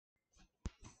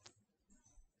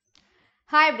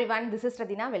Hi everyone, this is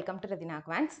Radhina. Welcome to Radhina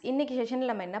Quants. இன்னைக்கு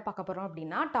செஷனில் நம்ம என்ன பார்க்க போகிறோம்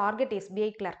அப்படின்னா டார்கெட் SBI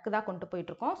Clerk தான் கொண்டு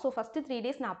போயிட்டுருக்கோம். ஸோ ஃபஸ்ட்டு 3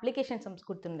 days நான் அப்ளிகேஷன் சம்ஸ்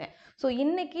கொடுத்துருந்தேன். ஸோ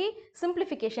இன்னைக்கு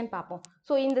சிம்பிளிஃபிகேஷன் பார்ப்போம்.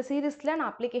 ஸோ இந்த சீரீஸில் நான்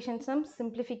application sums,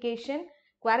 simplification,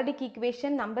 quadratic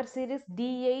equation, number series,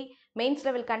 DI, mains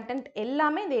level content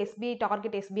எல்லாமே இந்த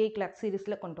டார்கெட் SBI Clerk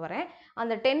சீரீஸில் கொண்டு வரேன்.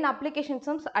 அந்த 10 அப்ளிகேஷன்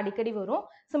சம்ஸ் அடிக்கடி வரும்.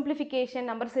 சிம்பிளிஃபிகேஷன்,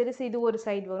 நம்பர் சீரீஸ் இது ஒரு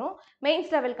சைடு வரும்.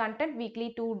 Mains level content weekly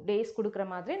 2 days கொடுக்குற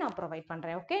மாதிரி நான் ப்ரொவைட்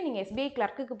பண்ணுறேன். ஓகே, நீங்கள் SBI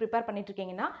Clerkக்கு ப்ரிப்பேர் பண்ணிட்டு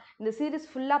இருக்கீங்கன்னா இந்த சீரீஸ்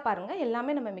ஃபுல்லாக பாருங்கள்.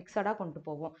 எல்லாமே நம்ம மிக்சடாக கொண்டு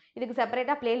போவோம். இதுக்கு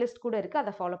செப்பரேட்டாக பிளேலிஸ்ட் கூட இருக்குது,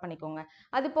 அதை ஃபாலோ பண்ணிக்கோங்க.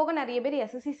 அது போக நிறைய பேர்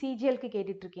SSC CGLக்கு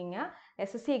கேட்டுட்ருக்கீங்க,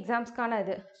 SSC எக்ஸாம்ஸ்க்கான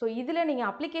இது. ஸோ இதில் நீங்கள்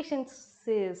அப்ளிகேஷன்ஸ்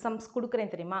சம்ஸ்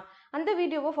கொடுக்குறேன் தெரியுமா, அந்த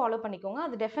வீடியோவை ஃபாலோ பண்ணிக்கோங்க.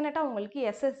 அது டெஃபினட்டாக உங்களுக்கு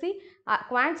SSC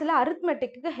குவான்ஸில்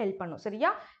அரித்மெட்டிக்கு ஹெல்ப் பண்ணும். சரியா?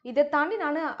 இதை தாண்டி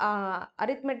நான்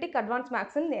அரித்மெட்டிக், அட்வான்ஸ்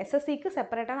மேக்ஸ்ன்னு SSCக்கு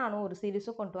செப்பரேட்டாக நான் ஒரு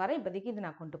சீரீஸும் கொண்டு வரேன். இப்போதைக்கு இது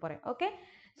நான் கொண்டு போகிறேன். ஓகே,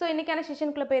 ஸோ இன்றைக்கான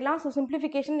செஷனுக்குள்ளே போயிடலாம். ஸோ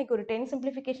சிம்பிளிஃபிகேஷன் இன்றைக்கி ஒரு 10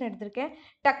 சிம்பிளிஃபிகேஷன் எடுத்திருக்கேன்.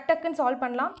 டக்குன்னு சால்வ்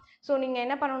பண்ணலாம். ஸோ நீங்கள்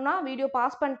என்ன பண்ணணும்னா வீடியோ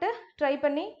பாஸ் பண்ணிட்டு ட்ரை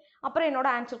பண்ணி அப்புறம் என்னோட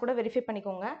ஆன்சர் கூட வெரிஃபை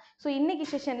பண்ணிக்கோங்க. ஸோ இன்றைக்கி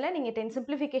செஷனில் நீங்கள் 10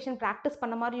 சிம்பிளிஃபிகேஷன் ப்ராக்டிஸ்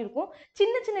பண்ண மாதிரி இருக்கும்.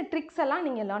 சின்ன ட்ரிக்ஸ் எல்லாம்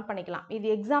நீங்கள் லேர்ன் பண்ணிக்கலாம். இது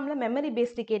எக்ஸாமில் மெமரி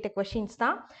பேஸ்டு கேட்ட கொஷின்ஸ்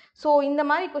தான். ஸோ இந்த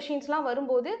மாதிரி கொஷின்ஸ்லாம்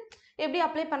வரும்போது எப்படி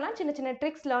அப்ளை பண்ணலாம், சின்ன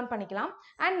ட்ரிக்ஸ் லேர்ன் பண்ணிக்கலாம்.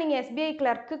 அண்ட் நீங்கள் SBI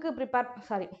Clerkக்கு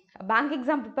பேங்க்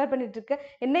எக்ஸாம் ப்ரிப்பேர் பண்ணிட்டு இருக்க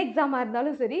என்ன எக்ஸாமாக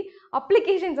இருந்தாலும் சரி,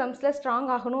 அப்ளிகேஷன் சம்ஸில்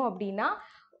ஸ்ட்ராங் ஆகணும் அப்படின்னா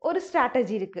ஒரு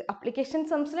ஸ்ட்ராட்டஜி இருக்குது. அப்ளிகேஷன்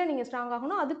சம்ஸில் நீங்கள் ஸ்ட்ராங்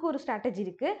ஆகணும், அதுக்கு ஒரு ஸ்ட்ராட்டஜி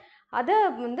இருக்குது. அதை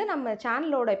நம்ம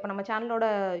சேனலோட இப்போ நம்ம சேனலோட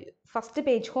ஃபஸ்ட்டு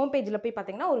பேஜ் ஹோம் பேஜில் போய்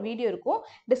பார்த்தீங்கன்னா ஒரு வீடியோ இருக்கும்.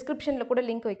 டிஸ்கிரிப்ஷனில் கூட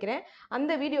லிங்க் வைக்கிறேன்.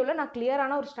 அந்த வீடியோவில் நான்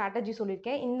கிளியரான ஒரு ஸ்ட்ராட்டஜி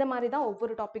சொல்லியிருக்கேன். இந்த மாதிரி தான்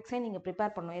ஒவ்வொரு டாபிக்ஸையும் நீங்கள்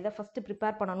ப்ரிப்பேர் பண்ணணும், எதை ஃபஸ்ட்டு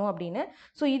ப்ரிப்பேர் பண்ணணும் அப்படின்னு.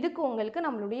 ஸோ இதுக்கு உங்களுக்கு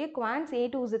நம்மளுடைய quants A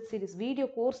to Z series video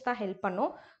course தான் ஹெல்ப்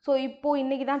பண்ணும். ஸோ இப்போது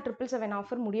இன்றைக்கி தான் 777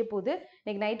 ஆஃபர் முடிய போகுது.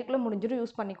 இன்றைக்கி நைட்டுக்குள்ளே முடிஞ்சிடும்,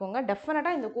 யூஸ் பண்ணிக்கோங்க.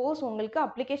 டெஃபினட்டாக இந்த கோர்ஸ் உங்களுக்கு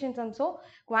அப்ளிகேஷன் சம்ஸோ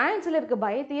குவான்ஸில் இருக்க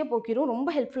பயத்தையே போக்கிடும்.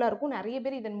 ரொம்ப ஹெல்ப்ஃபுல்லாக இருக்கும். நிறைய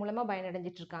பேர் இதன் மூலமாக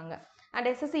பயனடைஞ்சிட்டு இருக்காங்க. அண்ட்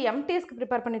SSC MTSக்கு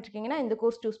ப்ரிப்பேர் பண்ணிட்டு இருக்கீங்கன்னா இந்த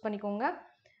கோர்ஸ் சூஸ் பண்ணிக்கோங்க.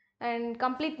 அண்ட்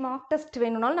கம்ப்ளீட் மார்க் டெஸ்ட்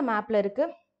வேணும்னாலும் நம்ம ஆப்பில்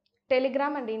இருக்குது.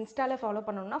 டெலிகிராம் அண்ட் இன்ஸ்டாவில் ஃபாலோ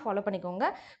பண்ணணும்னா ஃபாலோ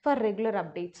பண்ணிக்கோங்க for regular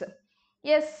updates.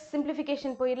 S,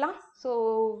 simplification போயிடலாம். ஸோ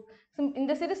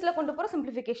இந்த சீரீஸில் கொண்டு போகிற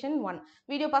சிம்பிளிஃபிகேஷன் 1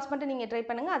 வீடியோ பாஸ் பண்ணிட்டு நீங்கள் ட்ரை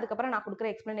பண்ணுங்கள். அதுக்கப்புறம் நான் கொடுக்குற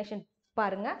எக்ஸ்ப்ளனேஷன்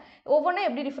பாருங்கள். ஒவ்வொன்றும்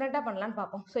எப்படி டிஃப்ரெண்ட்டாக பண்ணலான்னு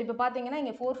பார்ப்போம். ஸோ இப்போ பார்த்தீங்கன்னா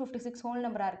இங்கே 456 ஹோல்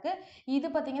நம்பராக இருக்குது. இது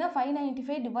பார்த்தீங்கன்னா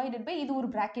 595 டிவைடட் பை இது ஒரு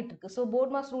ப்ராக்கெட் இருக்குது. So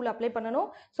board mass rule apply பண்ணணும்.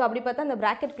 ஸோ அப்படி பார்த்தா அந்த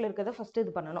ப்ராக்கெட்டில் இருக்கிறத ஃபஸ்ட்டு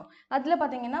இது பண்ணணும். அதில்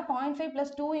பார்த்தீங்கன்னா 0.5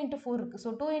 + 2 × 4 இருக்குது.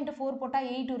 ஸோ 2 × 4 போட்டால்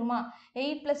 8 வருமா,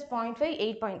 8 + 0.5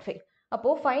 8.5.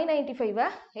 அப்போது 595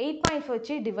 8.5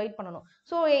 வச்சு டிவைட் பண்ணணும்.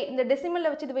 ஸோ இந்த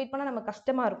டெசிமலில் வச்சு டிவைட் பண்ணால் நம்ம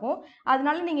கஷ்டமாக இருக்கும்.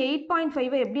 அதனால நீங்கள்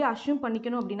 8.5 எப்படி அஷ்யூம்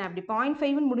பண்ணிக்கணும் அப்படின்னா, இப்படி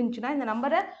 0.5ன்னு முடிஞ்சுன்னா இந்த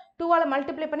நம்பரை 2ஆல்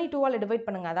மல்டிப்ளை பண்ணி 2ஆல் டிவைட்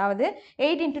பண்ணுங்கள். அதாவது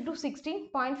 8 × 2 16,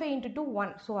 0.5 × 2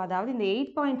 1. ஸோ அதாவது இந்த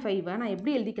 8.5 நான்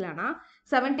எப்படி எழுதிக்கலாம்னா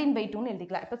 17/2ன்னு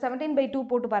எழுதிக்கலாம். இப்போ 17/2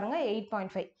 போட்டு பாருங்கள்,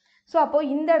 8.5. ஸோ அப்போது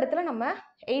இந்த இடத்துல நம்ம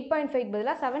 8.5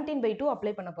 பதிலாக 17/2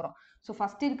 அப்ளை பண்ண போகிறோம். ஸோ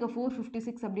ஃபஸ்ட்டு இருக்க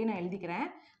 456 அப்படின்னு நான் எழுதிக்கிறேன்.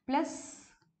 ப்ளஸ்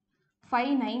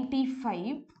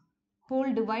 595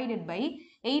 ஹோல் டிவைடட் பை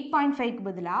 8.5க்கு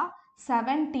பதிலாக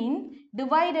 17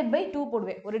 டிவைடட் பை 2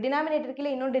 போடுவேன். ஒரு டினாமினேட்டர்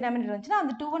கீழே இன்னொரு டினாமினேட்டர் வந்துச்சுன்னா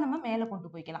அந்த 2வை நம்ம மேலே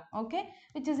கொண்டு போய்க்கலாம். Okay,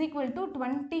 which is equal to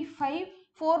 25.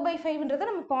 4/5ன்றதை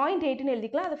நம்ம 0.8ன்னு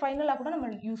எழுதிக்கலாம். அது ஃபைனலாக கூட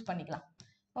நம்ம யூஸ் பண்ணிக்கலாம்.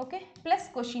 Okay, plus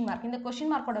question mark. இந்த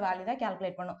கொஷின் மார்க்கோட வேல்யூ தான்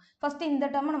கேல்குலேட் பண்ணும். ஃபஸ்ட்டு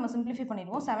இந்த டேர்மை நம்ம சிம்பிளிஃபை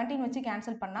பண்ணிடுவோம். 17 வச்சு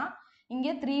கேன்சல் பண்ணால்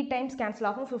இங்கே 3 டைம்ஸ்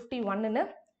கேன்சல் ஆகும், 51ன்னு.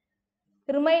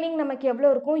 ரிமைனிங் நமக்கு எவ்வளோ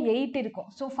இருக்கும், 8 இருக்கும்.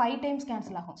 ஸோ 5 டைம்ஸ்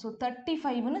கேன்சல் ஆகும். ஸோ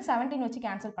 35ன்னு 17 வச்சு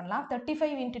கேன்சல் பண்ணலாம்.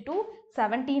 35 × 2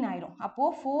 17 ஆயிரும்.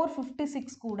 அப்போது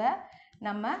 456 கூட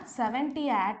நம்ம 70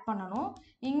 ஆட் பண்ணணும்.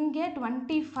 இங்கே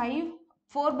 25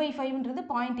 4/5ன்றது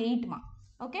 0.8மா.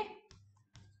 ஓகே,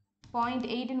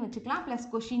 0.8ன்னு வச்சுக்கலாம். Plus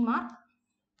question mark.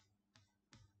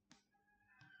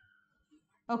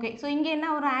 Okay, so இங்கே என்ன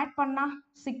ஒரு ஆட் பண்ணால்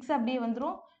 6 அப்படியே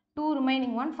வந்துடும். 2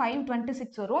 ரிமைனிங் 1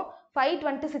 526 வரும்.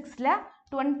 526ல்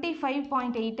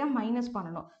 25.8 மைனஸ்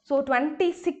பண்ணணும். ஸோ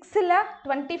 26ல்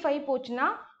 25 போச்சுன்னா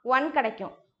 1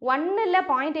 கிடைக்கும். 1ல்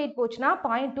 0.8 போச்சுன்னா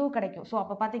 0.2 கிடைக்கும். ஸோ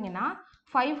அப்போ பார்த்தீங்கன்னா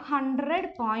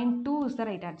 500.2 இஸ் த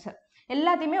ரைட் ஆன்சர்.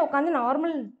 எல்லாத்தையுமே உட்காந்து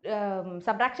நார்மல்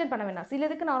சப்ராக்ஷன் பண்ண வேண்டாம்.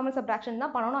 சிலதுக்கு நார்மல் சப்ராக்ஷன்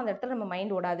தான் பண்ணணும், அந்த இடத்துல நம்ம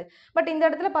மைண்ட் ஓடாது. பட் இந்த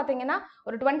இடத்துல பார்த்தீங்கன்னா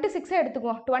ஒரு 26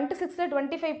 எடுத்துக்குவோம். 26ல்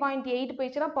 25.8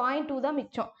 போயிடுச்சுன்னா 0.2 தான்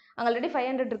மிச்சம். அங்கே ஆல்ரெடி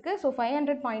 500 இருக்குது. So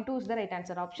 500.2 is the right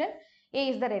answer. Option A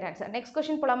is the right answer. Next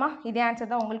question போலாமா? இதே ஆன்சர்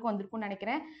தான் உங்களுக்கு வந்திருக்கும்னு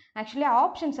நினைக்கிறேன். ஆக்சுவலி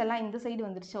ஆப்ஷன்ஸ் எல்லாம் இந்த சைடு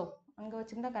வந்துருச்சோ, அங்கே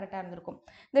வச்சுருந்தா கரெக்டாக இருந்திருக்கும்.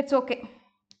 That's okay.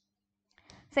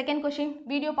 Second question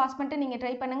video pass பண்ணிட்டு நீங்கள்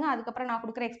ட்ரை பண்ணுங்கள். அதுக்கப்புறம் நான்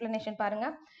கொடுக்குற எக்ஸ்ப்ளனேஷன்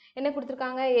பாருங்கள். என்ன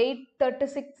கொடுத்துருக்காங்க,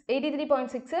 836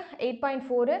 83.6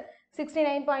 8.4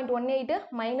 69.18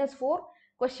 -4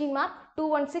 கொஸ்டின் மார்க்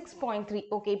 216.3.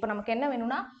 ஓகே, இப்போ நமக்கு என்ன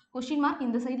வேணும்னா கொஸ்டின் மார்க்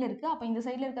இந்த சைடில் இருக்குது. அப்போ இந்த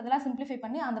சைடில் இருக்கிறதெல்லாம் சிம்பிளிஃபை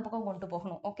பண்ணி அந்த பக்கம் கொண்டு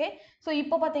போகணும். ஓகே, ஸோ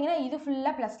இப்போ பார்த்தீங்கன்னா இது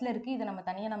ஃபுல்லாக ப்ளஸில் இருக்குது. இதை நம்ம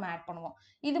தனியாக நம்ம ஆட் பண்ணுவோம்.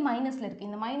 இது மைனஸில் இருக்குது.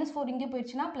 இந்த -4 இங்கே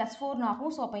போயிடுச்சுன்னா +4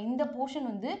 ஆகும். ஸோ அப்போ இந்த போர்ஷன்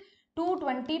வந்து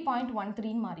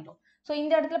 220.13 மாறிடும். ஸோ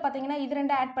இந்த இடத்துல பார்த்தீங்கன்னா இது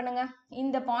ரெண்டு ஆட் பண்ணுங்க.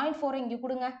 இந்த 0.4 இங்கே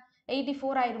கொடுங்க,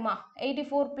 84 ஆயிருமா?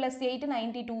 84 + 8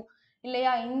 92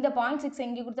 இல்லையா? இந்த 0.6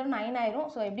 இங்கே கொடுத்தாலும் 9 ஆயிரும்.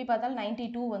 ஸோ எப்படி பார்த்தாலும்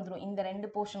 92 வந்துடும் இந்த ரெண்டு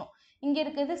போர்ஷனும். இங்கே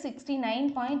இருக்கிறது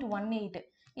 69.18.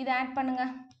 இதை ஆட் பண்ணுங்க,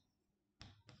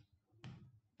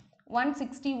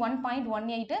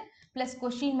 161.18 plus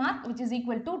question mark which is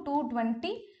equal to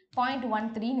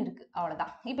 220.13 இருக்கு.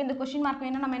 அவ்வளோதான். இப்போ இந்த கொஸ்டின் மார்க்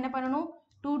வேணா நம்ம என்ன பண்ணணும்?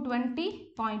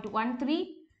 220.13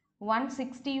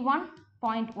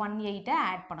 161.18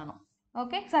 ஆட் பண்ணணும்.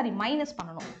 ஓகே, சாரி மைனஸ்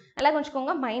பண்ணணும். நல்லா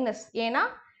கொஞ்சிக்கோங்க, மைனஸ். ஏன்னா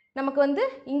நமக்கு வந்து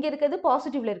இங்கே இருக்கிறது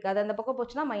பாசிட்டிவ்ல இருக்குது, அது அந்த பக்கம்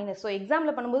போச்சுன்னா மைனஸ். ஸோ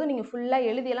எக்ஸாமில் பண்ணும்போது நீங்கள் ஃபுல்லாக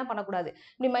எழுதியெல்லாம் பண்ணக்கூடாது.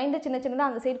 இப்படி மைண்டை சின்ன சின்னதாக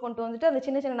அந்த சைடு கொண்டு வந்துட்டு அந்த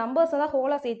சின்ன சின்ன நம்பர்ஸை தான்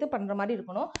ஹோலாக சேர்த்து பண்ணுற மாதிரி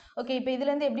இருக்கணும். ஓகே, இப்போ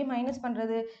இதுலேருந்து எப்படி மைனஸ்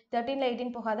பண்ணுறது? 13ல்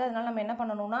 18 போகாது. அதனால நம்ம என்ன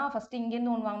பண்ணணும்னா ஃபஸ்ட்டு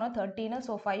இங்கேருந்து ஒன்று வாங்கினோம் 13,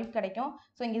 ஸோ 5 கிடைக்கும்.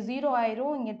 ஸோ இங்கே 0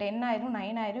 ஆயிரும், இங்கே 10 ஆயிரும்,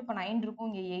 9 ஆயிரும். இப்போ 9 இருக்கும்,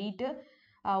 இங்கே 8,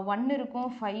 1 இருக்கும்,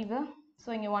 5. ஸோ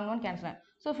இங்கே 1 கேன்சல் ஆகும்.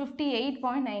 So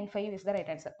 58.95 is the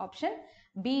right answer. Option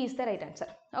B is the right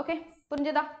answer. Okay,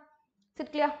 புரிஞ்சுதா?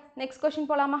 Chit clear? நெக்ஸ்ட் கொஸ்டின்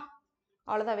போகலாமா?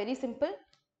 அவ்வளோதான், very simple.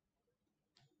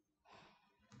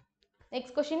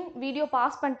 Next question video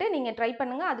pass பண்ணிட்டு நீங்கள் ட்ரை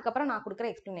பண்ணுங்கள், அதுக்கப்புறம் நான் கொடுக்குற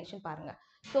எக்ஸ்ப்ளனேஷன் பாருங்கள்.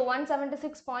 So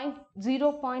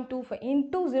 176.0.25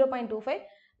 into 0.25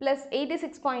 plus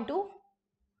 86.2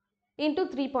 into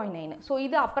 3.9. So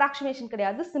இது அப்ராக்சிமேஷன்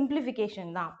கிடையாது,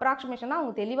 சிம்பிளிஃபிகேஷன் தான். அப்ராக்சிமேஷன்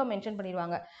அவங்க தெளிவாக மென்ஷன்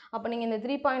பண்ணிடுவாங்க. அப்போ நீங்கள் இந்த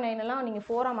 3.9 எல்லாம் நீங்கள்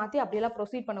 4 மாற்றி அப்படியெல்லாம்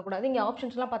ப்ரொசீட் பண்ணக்கூடாது. இங்கே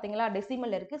ஆப்ஷன்ஸ்லாம் பார்த்தீங்களா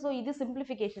டெசிமல் இருக்குது. ஸோ இது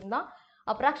சிம்பிளிஃபிகேஷன் தான்,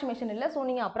 அப்ராக்சிமேஷன் இல்லை. ஸோ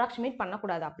நீங்கள் அப்ராக்சிமேட்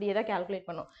பண்ணக்கூடாது, அப்படியே தான் கேல்குலேட்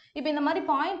பண்ணும். இப்போ இந்த மாதிரி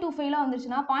 0.25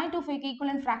 வந்துருச்சுன்னா 0.25க்கு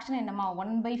ஈக்குவலன்ட் ஃப்ராக்ஷன் என்னமா?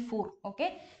 1/4. ஓகே,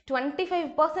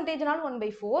 25%னாலும்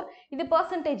 1/4. இது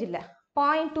பர்சன்டேஜ் இல்லை,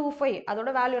 0.25 அதோட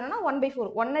வேல்யூ என்னன்னா 1/4.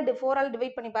 1 4ஆல்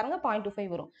டிவைட் பண்ணி பாருங்க, 0.25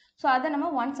 வரும். ஸோ அதை நம்ம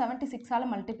 176ஆல்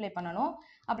மல்டிப்ளை பண்ணணும்.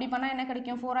 அப்படி பண்ணால் என்ன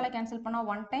கிடைக்கும்? 4ஆல் கேன்சல் பண்ணால்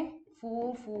 1 டைம்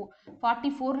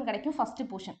 44 கிடைக்கும் ஃபர்ஸ்ட்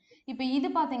போர்ஷன். இப்போ இது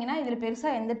பார்த்தீங்கன்னா இதில்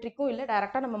பெருசாக எந்த ட்ரிக்கும் இல்லை,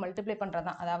 டேரெக்டாக நம்ம மல்டிப்ளை பண்ணுறது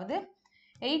தான். அதாவது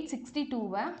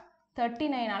 862வை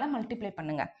 39ஆல் மல்டிப்ளை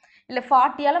பண்ணுங்க, இல்லை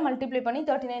 40ஆல் மல்டிப்ளை பண்ணி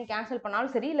 39 கேன்சல்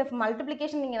பண்ணாலும் சரி. இல்லை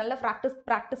மல்டிப்ளிகேஷன் நீங்கள் நல்லா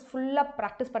ப்ராக்டிஸ் ஃபுல்லாக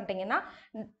ப்ராக்டிஸ் பண்ணிட்டீங்கன்னா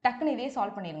டக்குன்னு இதே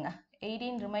சால்வ் பண்ணிடுங்க.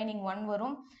 18 ரிமைனிங் 1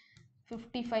 வரும்,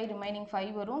 55 ரிமைனிங்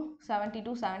 5 வரும்,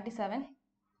 72 77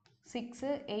 6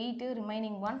 8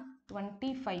 ரிமைனிங் 1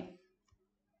 25.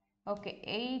 Okay,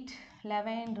 8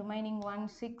 11 remaining 1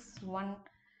 6 1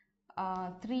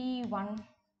 3 1.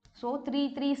 ஸோ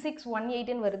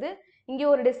 33618 வருது. இங்கே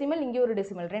ஒரு டெசிமல், இங்கே ஒரு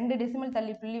டெசிமல், ரெண்டு டெசிமல்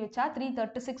தள்ளி புள்ளி வச்சா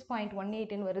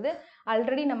 336.18 வருது.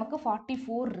 ஆல்ரெடி நமக்கு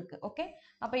 44 இருக்கு. ஓகே,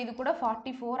 அப்போ இது கூட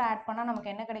 44 ஆட் பண்ணால்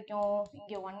நமக்கு என்ன கிடைக்கும்?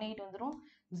 இங்கே 18 வந்துடும்,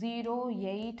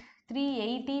 08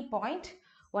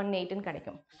 380.18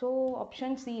 கிடைக்கும். So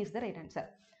option C is the right answer.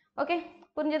 Okay,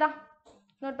 புரிஞ்சுதா?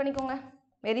 நோட் பண்ணிக்கோங்க,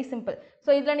 வெரி சிம்பிள். ஸோ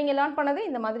இதில் நீங்கள் லேர்ன் பண்ணது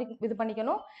இந்த மாதிரி இது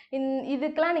பண்ணிக்கணும்.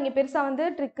 இதுக்கெல்லாம் நீங்கள் பெருசாக வந்து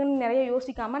ட்ரிக்குன்னு நிறைய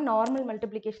யோசிக்காமல் நார்மல்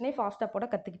மல்டிப்ளிகேஷனே ஃபாஸ்ட்டாக போட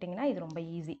கற்றுக்கிட்டிங்கன்னா இது ரொம்ப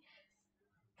ஈஸி.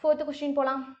 4th கொஸ்டின்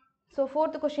போகலாம். ஸோ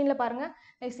 4th கொஸ்டினில் பாருங்கள்,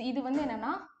 இது வந்து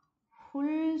என்னென்னா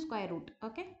full square root.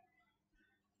 Okay,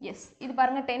 S, இது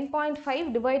பாருங்கள் 10.5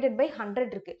 டிவைடட் பை 100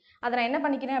 இருக்குது. அதை நான் என்ன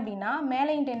பண்ணிக்கிறேன் அப்படின்னா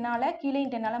மேலேயும் 10ஆல்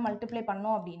கீழேயும் 10ஆல் மல்டிப்ளை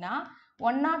பண்ணோம் அப்படின்னா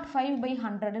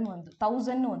 105/100ன்னு வந்து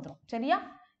 1000 வந்துடும். சரியா?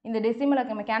 இந்த டெசிமலை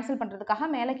நம்ம கேன்சல் பண்ணுறதுக்காக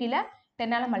மேலே கீழே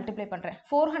 10ஆல் மல்டிப்ளை பண்ணுறேன்.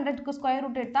 400க்கு ஸ்கொயர்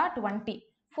ரூட் எடுத்தால் 20,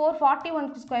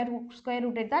 441க்கு ஸ்கொயர்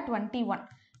ரூட் எடுத்தால் 21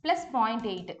 ப்ளஸ்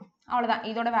 0.8. அவ்வளோதான்,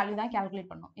 இதோட வேல்யூ தான் கேல்குலேட்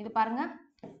பண்ணணும். இது பாருங்கள்,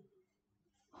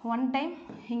 1 டைம்,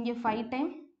 இங்கே 5 டைம்,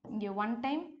 இங்கே 1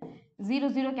 டைம், 0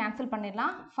 0 கேன்சல்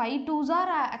பண்ணிடலாம். 5 2s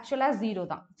ஆர் ஆக்சுவலாக 0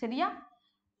 தான். சரியா?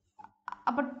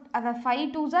 அப்போ அதை 5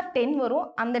 2s ஆர் 10 வரும்.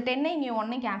 அந்த 10ஐ இங்கே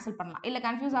 1ஐ கேன்சல் பண்ணலாம். இல்லை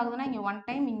கன்ஃபியூஸ் ஆகுதுன்னா இங்கே 1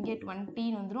 டைம், இங்கே 20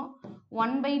 வந்துடும்,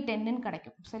 1/10ன்னு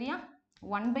கிடைக்கும். சரியா?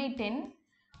 1/10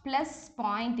 ப்ளஸ்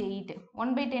 0.8.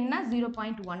 1/10னா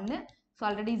 0.1. ஸோ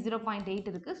ஆல்ரெடி 0.8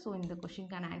 இருக்குது. ஸோ இந்த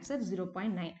கொஷினுக்கான ஆன்சர்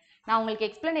 0.9. நான் உங்களுக்கு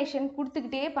எக்ஸ்ப்ளனேஷன்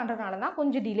கொடுத்துக்கிட்டே பண்ணுறதுனால தான்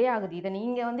கொஞ்சம் டிலே ஆகுது. இதை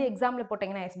நீங்கள் வந்து எக்ஸாமில்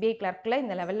போட்டிங்கன்னா SBI கிளர்க்கில்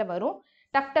இந்த லெவலில் வரும்,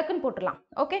 டக்குன்னு போட்டுடலாம்.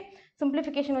 ஓகே,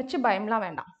 சிம்பிளிஃபிகேஷன் வச்சு பயம்லாம்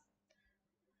வேண்டாம்.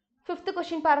 5th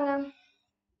கொஸ்டின் பாருங்கள்.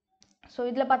 ஸோ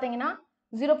இதில் பார்த்தீங்கன்னா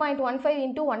 0.15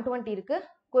 இன்ட்டு 120 இருக்குது.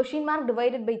 கொஷின் மார்க்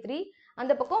டிவைடட் பை 3,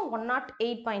 அந்த பக்கம்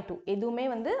 108.2. எதுவுமே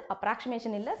வந்து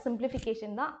அப்ராக்சிமேஷன் இல்லை,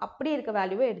 சிம்பிளிஃபிகேஷன் தான். அப்படி இருக்க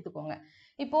வேல்யூவை எடுத்துக்கோங்க.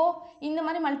 இப்போது இந்த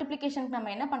மாதிரி மல்டிப்ளிகேஷனுக்கு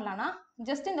நம்ம என்ன பண்ணலாம்னா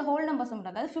ஜஸ்ட் இந்த ஹோல் நம்பர்ஸ்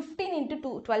மட்டும், அதாவது 15 இன்ட்டு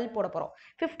 12 போட போகிறோம்.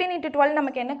 15 இன்ட்டு 12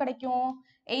 நமக்கு என்ன கிடைக்கும்?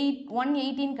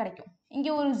 118 கிடைக்கும்.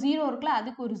 இங்கே ஒரு 0 இருக்குல்ல,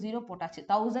 அதுக்கு ஒரு 0 போட்டாச்சு,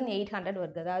 1800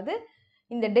 வருது. அதாவது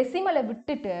இந்த டெசிமலை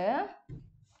விட்டுட்டு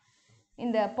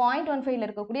இந்த 0.15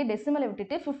 இருக்கக்கூடிய டெசிமலை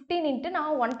விட்டுட்டு 15 இன்ட்டு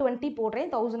நான் 120 போடுறேன்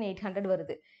 1800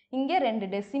 வருது. இங்கே 2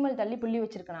 டெசிமல் தள்ளி புள்ளி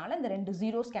வச்சிருக்கனால இந்த 2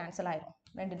 ஜீரோஸ் கேன்சல் ஆயிரும்,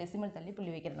 2 டெசிமல் தள்ளி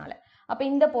புள்ளி வைக்கிறதுனால. அப்போ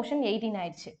இந்த போர்ஷன் 18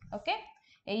 ஆயிடுச்சு. Okay,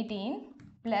 18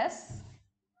 plus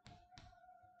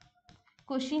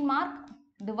question mark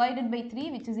divided by 3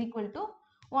 which is equal to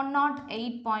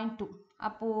 108.2.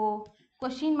 அப்போ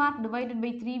question mark divided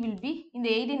by 3 will be, இந்த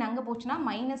 18 அங்கே போச்சுன்னா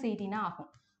minus 18 ஆகும்.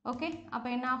 ஓகே, அப்போ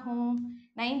என்ன ஆகும்,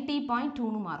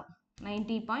 90.2 மாறும்,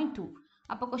 90.2.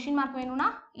 அப்போ question mark வேணும்னா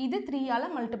இது 3 ஆல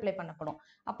மல்டிப்ளை பண்ணப்படும்.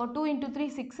 அப்போ 2 into 3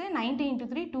 6, 90 into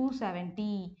 3 270.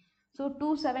 So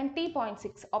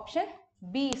 270.6. Option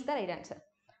B is the right answer.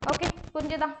 Okay,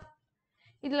 புரிஞ்சதா?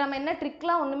 இதில் நம்ம என்ன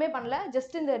ட்ரிக்லாம் ஒன்றுமே பண்ணல,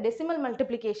 ஜஸ்ட் இந்த டெசிமல்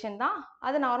மல்டிப்ளிகேஷன் தான்,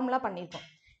 அதை நார்மலாக பண்ணியிருக்கோம்.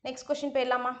 நெக்ஸ்ட் கொஷின்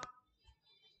போயிடலாமா?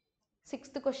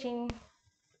 6th question.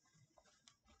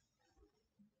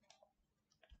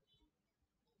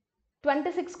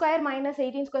 (26 square minus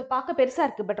 18 square பார்க்க பெருசாக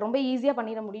இருக்குது, பட் ரொம்ப ஈஸியாக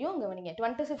பண்ணிட முடியும். இங்கே நீங்கள்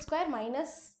 26 square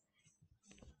மைனஸ்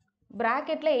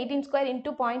ப்ராக்கெட்டில் 18 square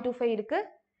இன்ட்டு 0.25 இருக்குது,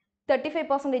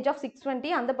 35% ஆஃப் 620,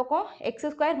 அந்த பக்கம் எக்ஸ்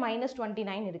ஸ்கொயர் மைனஸ்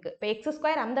 29 இருக்குது. இப்போ எக்ஸ்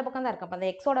ஸ்கொயர் அந்த பக்கம் தான் இருக்குது, அப்போ அந்த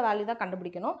எக்ஸோட வேல்யூ தான்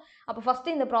கண்டுபிடிக்கணும். அப்போ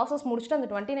ஃபஸ்ட்டு இந்த ப்ராசஸ் முடிச்சுட்டு அந்த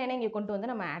 29 இங்கே கொண்டு வந்து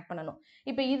நம்ம ஆட் பண்ணணும்.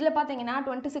 இப்போ இதில் பார்த்தீங்கன்னா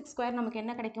 26 ஸ்கொயர் நமக்கு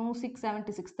என்ன கிடைக்கும்,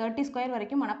 676, 30 ஸ்கொயர்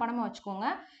வரைக்கும் மனப்பாடமாக வச்சுக்கோங்க.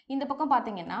 இந்த பக்கம்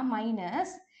பார்த்தீங்கன்னா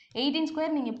மைனஸ் 18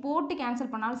 ஸ்கொயர் நீங்கள் போட்டு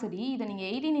கேன்சல் பண்ணாலும் சரி, இதை நீங்கள்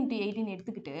 18 into 18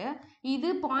 எடுத்துக்கிட்டு, இது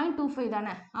 0.25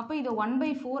 தானே, அப்போ இதை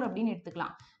 1/4 அப்படின்னு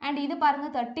எடுத்துக்கலாம். அண்ட் இது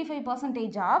பாருங்கள்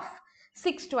 35% ஆஃப்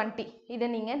 620, இதை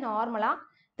நீங்கள் நார்மலாக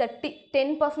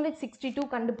 10% 62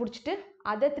 கண்டுபிடிச்சிட்டு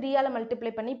அதை 3 ஆல்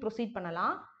மல்டிப்ளை பண்ணி ப்ரொசீட்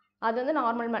பண்ணலாம். அது வந்து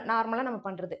நார்மலாக நம்ம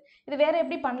பண்ணுறது. இது வேறு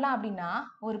எப்படி பண்ணலாம் அப்படின்னா,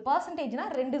 ஒரு பர்சன்டேஜ்னா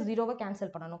 2 ஜீரோவை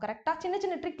கேன்சல் பண்ணணும். கரெக்டாக சின்ன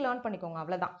சின்ன ட்ரிக் லேர்ன் பண்ணிக்கோங்க,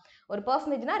 அவ்வளோதான். ஒரு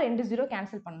பர்சன்டேஜ்னா 2 ஜீரோ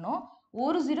கேன்சல் பண்ணணும்.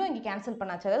 ஒரு ஜீரோ இங்கே கேன்சல்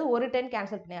பண்ணாச்சு, அதாவது ஒரு 10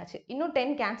 கேன்சல் பண்ணியாச்சு, இன்னும்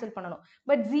 10 கேன்சல் பண்ணணும்.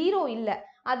 பட் ஜீரோ இல்லை,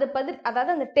 அது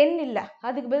அதாவது அந்த 10 இல்லை,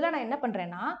 அதுக்கு பதிலாக நான் என்ன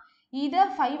பண்ணுறேன்னா, இதை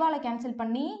 5ஆல் கேன்சல்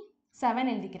பண்ணி 7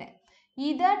 எழுதிக்கிறேன்,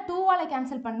 இதை 2ஆல்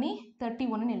கேன்சல் பண்ணி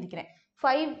 31 எழுதிக்கிறேன்.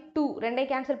 5 2 ரெண்டே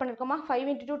கேன்சல் பண்ணியிருக்கோமா, 5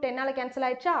 into 2 10ஆல் கேன்சல்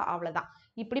ஆயிடுச்சா, அவ்வளோதான்.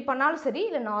 இப்படி பண்ணாலும் சரி,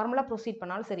 இல்லை நார்மலாக ப்ரொசீட்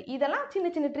பண்ணாலும் சரி, இதெல்லாம் சின்ன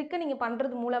சின்ன ட்ரிக்கை நீங்கள்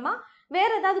பண்ணுறது மூலமாக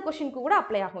வேறு ஏதாவது கொஷினுக்கு கூட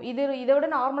அப்ளை ஆகும். இதை விட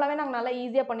நார்மலாகவே நாங்கள் நல்லா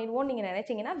ஈஸியாக பண்ணிடுவோம் நீங்கள்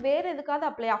நினைச்சிங்கன்னா வேறு எதுக்காவது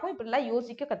அப்ளை ஆகும். இப்படிலாம்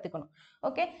யோசிக்க கற்றுக்கணும்.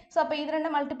 ஓகே, ஸோ அப்போ இது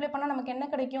ரெண்டு மல்டிப்ளை பண்ணால் நமக்கு என்ன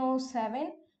கிடைக்கும், 7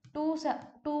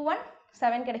 2 1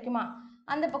 7 கிடைக்குமா.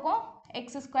 அந்த பக்கம்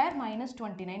எக்ஸ் ஸ்கொயர் மைனஸ்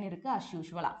 29 இருக்குது அஸ்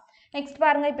யூஷுவலாக. நெக்ஸ்ட்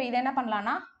பாருங்கள், இப்போ இதை என்ன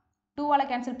பண்ணலான்னா 2ஆல்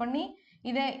கேன்சல் பண்ணி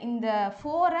இதை இந்த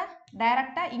 4ஐ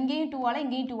டைரெக்டாக இங்கேயும் 2ஆல்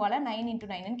இங்கேயும் 2ஆல் 9 into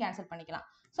 9 கேன்சல் பண்ணிக்கலாம்.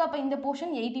 ஸோ அப்போ இந்த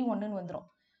போர்ஷன் 81 வந்துடும்.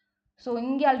 ஸோ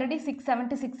இங்கே ஆல்ரெடி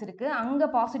 676 இருக்குது, அங்கே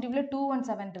பாசிட்டிவில்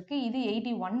 217 இருக்குது, இது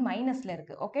 81 மைனஸில்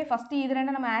இருக்குது. ஓகே, ஃபஸ்ட்டு இது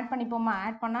ரெண்டு நம்ம ஆட் பண்ணிப்போமா,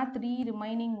 ஆட் பண்ணால் 3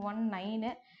 ரிமைனிங் 1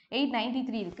 9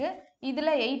 893 இருக்குது.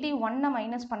 இதில் 81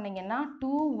 மைனஸ் பண்ணிங்கன்னா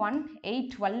 2 1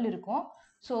 8 12 இருக்கும்.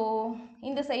 ஸோ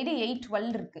இந்த சைடு 8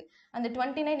 12 இருக்குது, அந்த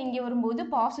 29 இங்கே வரும்போது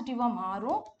பாசிட்டிவாக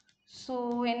மாறும். ஸோ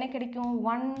என்ன கிடைக்கும்,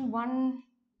 1 1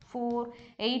 4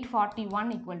 841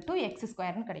 ஈக்குவல் டு எக்ஸ்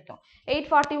ஸ்கொயர்னு கிடைக்கும்.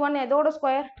 841 எதோட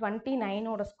ஸ்கொயர்,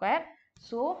 29ஓட ஸ்கொயர்.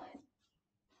 ஸோ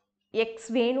எக்ஸ்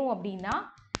வேணும் அப்படின்னா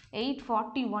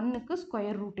 841க்கு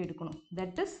ஸ்கொயர் ரூட் எடுக்கணும்,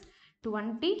 that is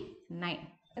 29.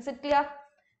 Is it clear?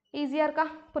 ஈஸியாக இருக்கா,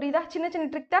 புரியுதா? சின்ன சின்ன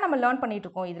ட்ரிக் தான் நம்ம லேர்ன் பண்ணிட்டு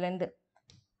இருக்கோம். இதுலேருந்து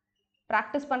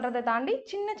ப்ராக்டிஸ் பண்ணுறதை தாண்டி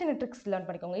சின்ன சின்ன ட்ரிக்ஸ் லேர்ன்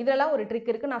பண்ணிக்கோங்க. இதெல்லாம் ஒரு ட்ரிக்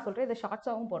இருக்குது, நான் சொல்கிறேன், இதை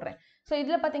ஷார்ட்ஸாகவும் போடுறேன். ஸோ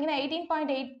இதில் பார்த்தீங்கன்னா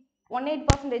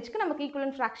 18.18% நமக்கு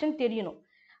ஈக்குவலன்ட் ஃப்ராக்ஷன் தெரியணும்.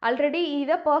 ஆல்ரெடி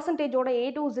இதை பர்சன்டேஜோட A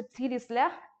to Z சீரீஸில்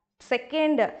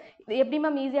செகண்ட் எப்படி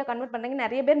மேம் ஈஸியாக கன்வெர்ட் பண்ணுறீங்க,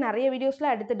 நிறைய பேர் நிறைய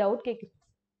வீடியோஸில் அடுத்து டவுட்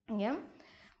கேட்குறீங்க.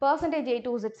 பர்சன்டேஜ் A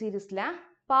to Z சீரீஸில்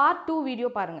பார்ட் 2 வீடியோ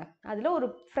பாருங்கள், அதில் ஒரு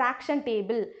fraction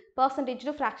table, percentage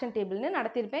to fraction டேபிள்னு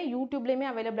நடத்திருப்பேன். யூடியூப்லேயுமே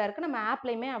அவைலபிளாக இருக்குது, நம்ம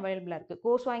ஆப்லேயுமே அவைலபிளாக இருக்குது.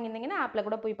 கோர்ஸ் வாங்கியிருந்தீங்கன்னா ஆப்பில்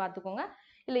கூட போய் பார்த்துக்கோங்க,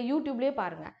 இல்லை யூடியூப்லேயே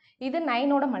பாருங்கள். இது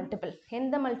 9ஓட மல்டிபிள்,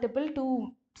 எந்த மல்டிபிள், 2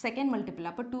 செகண்ட் மல்டிபிள்,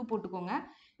 அப்போ 2 போட்டுக்கோங்க.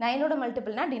 9ஓட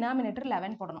மல்டிபிள்னா டினாமினேட்டர்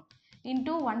 11 போடணும்,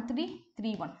 இன்டூ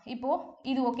 1331. இப்போது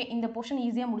இது ஓகே, இந்த போர்ஷன்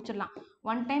ஈஸியாக முடிச்சிடலாம்.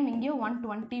 1 டைம் இங்கேயோ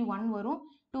 121 வரும்,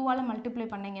 2ஆல் மல்டிப்ளை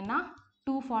பண்ணிங்கன்னா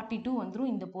 242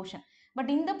 வந்துடும் இந்த போர்ஷன். பட்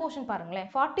இந்த போர்ஷன் பாருங்களேன்,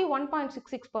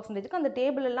 41.66%க்கு அந்த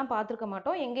டேபிள் எல்லாம் பார்த்துருக்க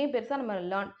மாட்டோம், எங்கேயும் பெருசாக நம்ம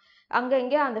லேர்ன் அங்கே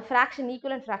இங்கே அந்த ஃப்ராக்ஷன்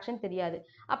ஈக்குவலன்ட் ஃப்ராக்ஷன் தெரியாது.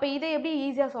 அப்போ இதை எப்படி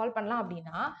ஈஸியாக சால்வ் பண்ணலாம்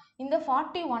அப்படின்னா, இந்த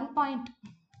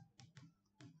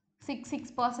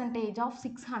 41.66% ஆஃப்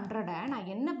 600 நான்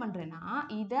என்ன பண்ணுறேன்னா,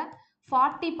 இதை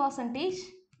 40%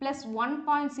 ப்ளஸ்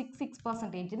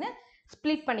 1.66%ன்னு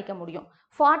ஸ்ப்ளிட் பண்ணிக்க முடியும்.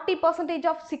 40%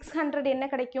 ஆஃப் 600 என்ன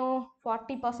கிடைக்கும்,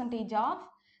 40% ஆஃப்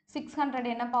 600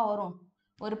 என்னப்பா வரும்,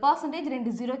 ஒரு பர்சன்டேஜ்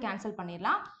 2 ஜீரோ கேன்சல்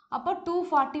பண்ணிடலாம், அப்போ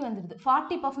 240 வந்துடுது.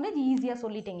 40% ஈஸியாக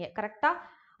சொல்லிட்டீங்க கரெக்டாக.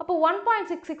 அப்போ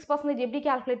 1.66% எப்படி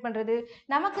கால்குலேட் பண்ணுறது?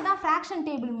 நமக்கு தான் ஃப்ராக்ஷன்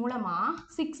டேபிள் மூலமாக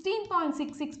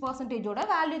 16.66%ஓட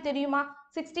வேல்யூ தெரியுமா?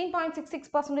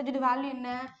 16.66% வேல்யூ என்ன?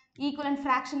 ஈக்குவலன்ட்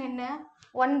ஃப்ராக்ஷன் என்ன?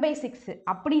 1/6.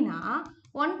 அப்படின்னா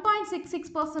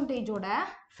 1.66%ஓட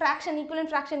ஃப்ராக்ஷன்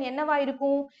ஈக்குவலன்ட் ஃப்ராக்ஷன் என்னவா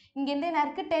இருக்கும்? இங்கேருந்து என்ன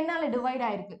இருக்குது? 10ஆல் டிவைட்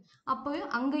ஆயிருக்கு. அப்போ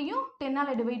அங்கேயும்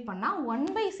 10ஆல் டிவைட் பண்ணால்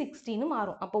 1/60ன்னு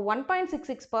மாறும். அப்போ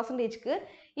 1.66%க்கு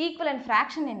ஈக்குவலன்ட்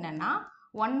ஃப்ராக்ஷன் என்னன்னா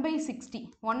 1/60.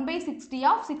 1/60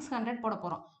 ஆஃப் 600 போட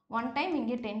போகிறோம். 1 டைம்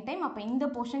இங்கே 10 டைம். அப்போ இந்த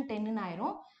போர்ஷன் 10ன்னு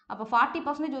ஆயிரும். அப்போ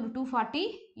 40% ஒரு 240,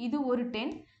 இது ஒரு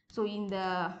 10. ஸோ இந்த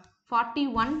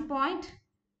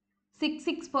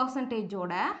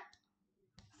 41.66%ஓட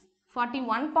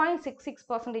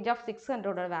 41.66% ஆஃப்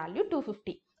 600ஓட வேல்யூ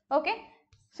 250. ஓகே,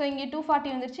 ஸோ இங்கே 240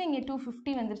 வந்துருச்சு, இங்கே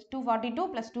 250 வந்துருச்சு. 242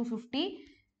 + 250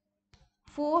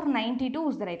 492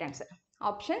 is the right answer.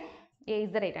 Option A is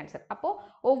the right answer. அப்போ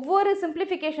ஒவ்வொரு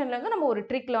சிம்பிளிஃபிகேஷன்ல இருந்து நம்ம ஒரு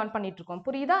ட்ரிக் லேர்ன் பண்ணிட்டு இருக்கோம்.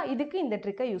 புரியுதா? இதுக்கு இந்த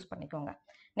ட்ரிக்கை யூஸ் பண்ணிக்கோங்க.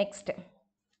 நெக்ஸ்ட்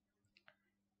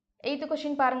 8th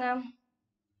கொஸ்டின் பாருங்க.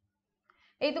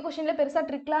 8th கொஸ்டின்ல பெருசா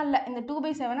ட்ரிக்லாம் இல்லை. இந்த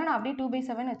 2/7 நான் அப்படியே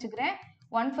 2/7 வச்சுக்கிறேன்.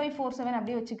 1547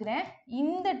 அப்படியே வச்சுக்கிறேன்.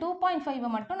 இந்த 2.5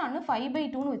 மட்டும் நான்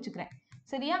 5/2ன்னு வச்சுக்கிறேன்.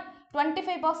 சரியா?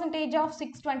 25% ஆஃப்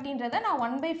 620ன்றதை நான்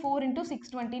 1/4 ×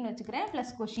 620ன்னு வச்சுக்கிறேன்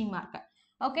ப்ளஸ் கொஸ்டின் மார்க்.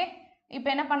 ஓகே, இப்போ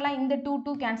என்ன பண்ணலாம்? இந்த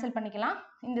 2 கேன்சல் பண்ணிக்கலாம்.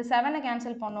 இந்த 7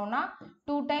 கேன்சல் பண்ணோம்னா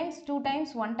 2 டைம்ஸ் 2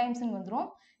 டைம்ஸ் 1 டைம்ஸ்ன்னு வந்துடும்.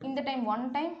 இந்த டைம் 1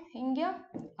 டைம், இங்கே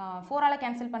 4ஆல்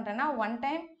கேன்சல் பண்ணுறேன்னா 1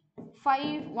 டைம்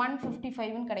 5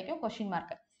 155ன்னு கிடைக்கும் கொஸ்டின்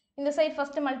மார்க். இந்த சைட்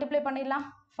ஃபஸ்ட்டு மல்டிப்ளை பண்ணிடலாம்.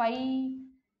 5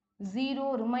 0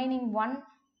 remaining 1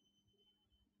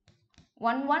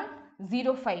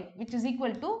 1105 which is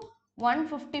equal to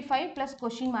 155 plus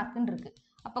question மார்க்குன்னு இருக்குது.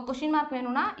 அப்போ கொஸ்டின் மார்க்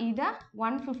வேணும்னா இதை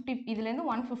 150 இதுலேருந்து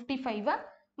 155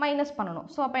 மைனஸ் பண்ணணும்.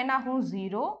 ஸோ அப்போ என்ன ஆகும்?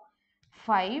 0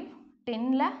 5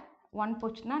 10ல் 1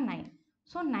 போச்சுன்னா 9.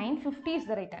 So 950 is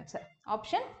the right answer.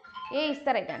 Option A is the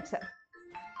right answer.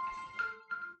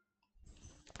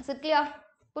 Clear?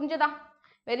 புரிஞ்சதா?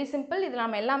 Very simple. இது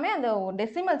நம்ம எல்லாமே அந்த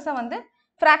டெசிமல்ஸை வந்து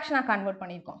ஃப்ராக்ஷனாக கன்வெர்ட்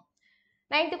பண்ணியிருக்கோம்.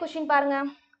 9th கொஸ்டின் பாருங்க.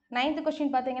 9th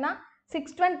கொஸ்டின் பார்த்தீங்கன்னா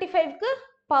 625க்கு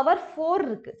பவர் 4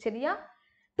 இருக்குது. சரியா?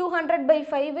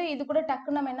 200/5 இது கூட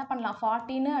டக்கு நம்ம என்ன பண்ணலாம்?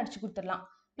 40ன்னு அடிச்சு கொடுத்துடலாம்.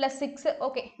 ப்ளஸ் 6.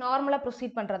 ஓகே, நார்மலாக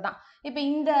ப்ரொசீட் பண்ணுறது தான். இப்போ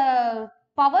இந்த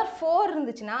பவர் 4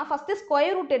 இருந்துச்சுன்னா ஃபஸ்ட்டு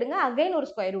ஸ்கொயர் ரூட் எடுங்க, அகைன் ஒரு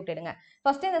ஸ்கொயர் ரூட் எடுங்க.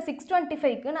 ஃபஸ்ட்டு இந்த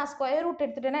 625க்கு நான் ஸ்கொயர் ரூட்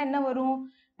எடுத்துட்டேன்னா என்ன வரும்?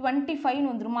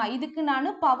 25ன்னு வந்துருமா? இதுக்கு நான்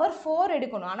பவர் 4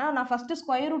 எடுக்கணும். ஆனால் நான் ஃபஸ்ட்டு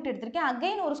ஸ்கொயர் ரூட் எடுத்திருக்கேன்,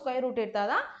 அகைன் ஒரு ஸ்கொயர் ரூட்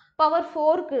எடுத்தால் தான் பவர்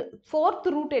 4க்கு 4th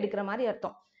ரூட் எடுக்கிற மாதிரி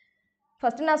அர்த்தம்.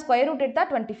 ஃபஸ்ட்டு நான் ஸ்கொயர் ரூட் எடுத்தால்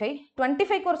 25,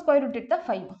 25க்கு ஒரு ஸ்கொயர் ரூட் எடுத்தால்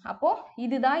 5. அப்போது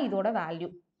இதுதான் இதோட வேல்யூ.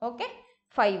 Okay,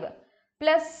 5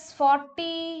 plus 40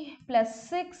 plus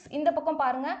 6. இந்த பக்கம்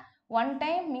பாருங்கள், 1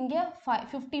 டைம், இங்கே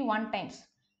 51 times.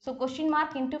 So question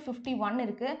mark into 51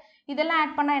 இருக்குது. இதெல்லாம்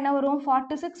ஆட் பண்ணால் என்ன வரும்?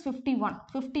 46 51.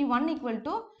 51 equal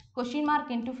to question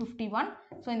mark into 51.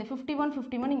 So இந்த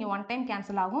 51 இங்கே 1 டைம்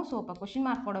கேன்சல் ஆகும். ஸோ இப்போ question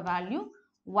மார்க்கோட value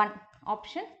 1.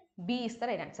 Option B is the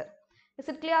right answer.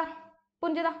 Is it clear?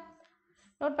 புரிஞ்சுதா?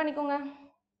 நோட் பண்ணிக்கோங்க.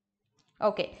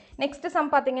 ஓகே, நெக்ஸ்ட்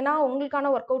சம் பார்த்தீங்கன்னா உங்களுக்கான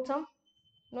ஒர்க் அவுட் சம்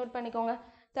நோட் பண்ணிக்கோங்க.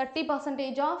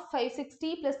 30% of 560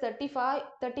 plus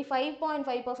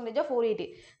 35.5% of 480.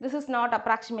 This is not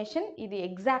approximation. இது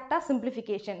எக்ஸாக்டாக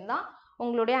சிம்பிளிஃபிகேஷன் தான்.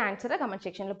 உங்களுடைய ஆன்சரை கமெண்ட்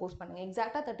செக்ஷனில் போஸ்ட் பண்ணுங்கள்.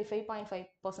 எக்ஸாக்டாக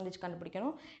 35.5%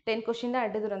 கண்டுபிடிக்கணும். 10 கொஸ்டின் தான்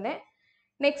எடுத்துருந்தேன்.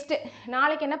 நெக்ஸ்ட்டு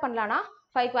நாளைக்கு என்ன பண்ணலான்னா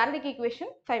 5 குவாட்ரிக்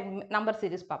ஈக்குவேஷன் 5 நம்பர்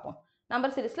சீரிஸ் பார்ப்போம்.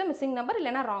 நம்பர் சீரிஸில் மிஸ்ஸிங் நம்பர்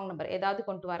இல்லைனா ராங் நம்பர் ஏதாவது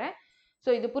கொண்டு வரேன். ஸோ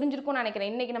இது புரிஞ்சிருக்கும்னு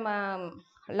நினைக்கிறேன். இன்றைக்கி நம்ம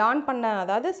லேர்ன் பண்ண,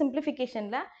 அதாவது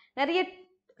சிம்பிளிஃபிகேஷனில் நிறைய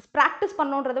ப்ராக்டிஸ்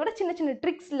பண்ணோன்றதை விட சின்ன சின்ன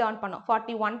ட்ரிக்ஸ் லேர்ன் பண்ணோம்.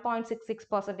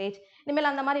 41.66%.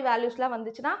 இனிமேல் அந்த மாதிரி வேல்யூஸ்லாம்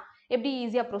வந்துச்சுன்னா எப்படி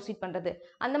ஈஸியாக ப்ரொசீட் பண்ணுறது,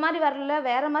 அந்த மாதிரி வரல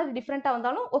வேறு மாதிரி டிஃப்ரெண்ட்டாக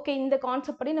வந்தாலும் ஓகே இந்த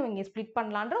கான்செப்ட் படி நம்ம இங்கே ஸ்ப்ளிட்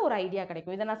பண்ணலான்ற ஒரு ஐடியா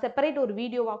கிடைக்கும். இதை நான் செப்பரேட் ஒரு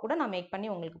வீடியோவாக கூட நான் மேக் பண்ணி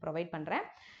உங்களுக்கு ப்ரொவைட் பண்ணுறேன்.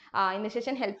 இந்த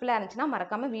செஷன் ஹெல்ப்ஃபுல்லாக இருந்துச்சுன்னா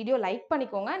மறக்காமல் வீடியோ லைக்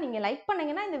பண்ணிக்கோங்க. நீங்கள் லைக்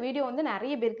பண்ணிங்கன்னா இந்த வீடியோ வந்து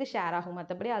நிறைய பேருக்கு ஷேர் ஆகும்.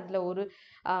 மற்றபடி அதில் ஒரு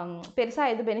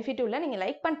பெருசாக எது பெனிஃபிட்டும் இல்லை. நீங்கள்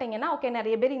லைக் பண்ணிட்டீங்கன்னா ஓகே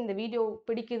நிறைய பேர் இந்த வீடியோ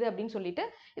பிடிக்குது அப்படின்னு சொல்லிட்டு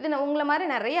இது உங்களை மாதிரி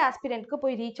நிறைய ஆஸ்பிரண்ட்க்கு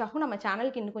போய் ரீச் ஆகும். நம்ம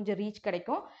சேனலுக்கு இன்னும் கொஞ்சம் ரீச்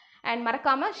கிடைக்கும். அண்ட்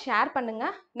மறக்காமல் ஷேர்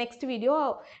பண்ணுங்கள். நெக்ஸ்ட் வீடியோ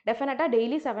டெஃபினட்டாக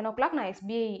டெய்லி 7 o'clock நான்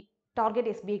டார்கெட்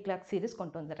SBI கிளர்க் சீரிஸ்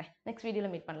கொண்டு வந்துடுறேன். நெக்ஸ்ட்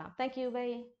வீடியோவில் மீட் பண்ணலாம். Thank you, by.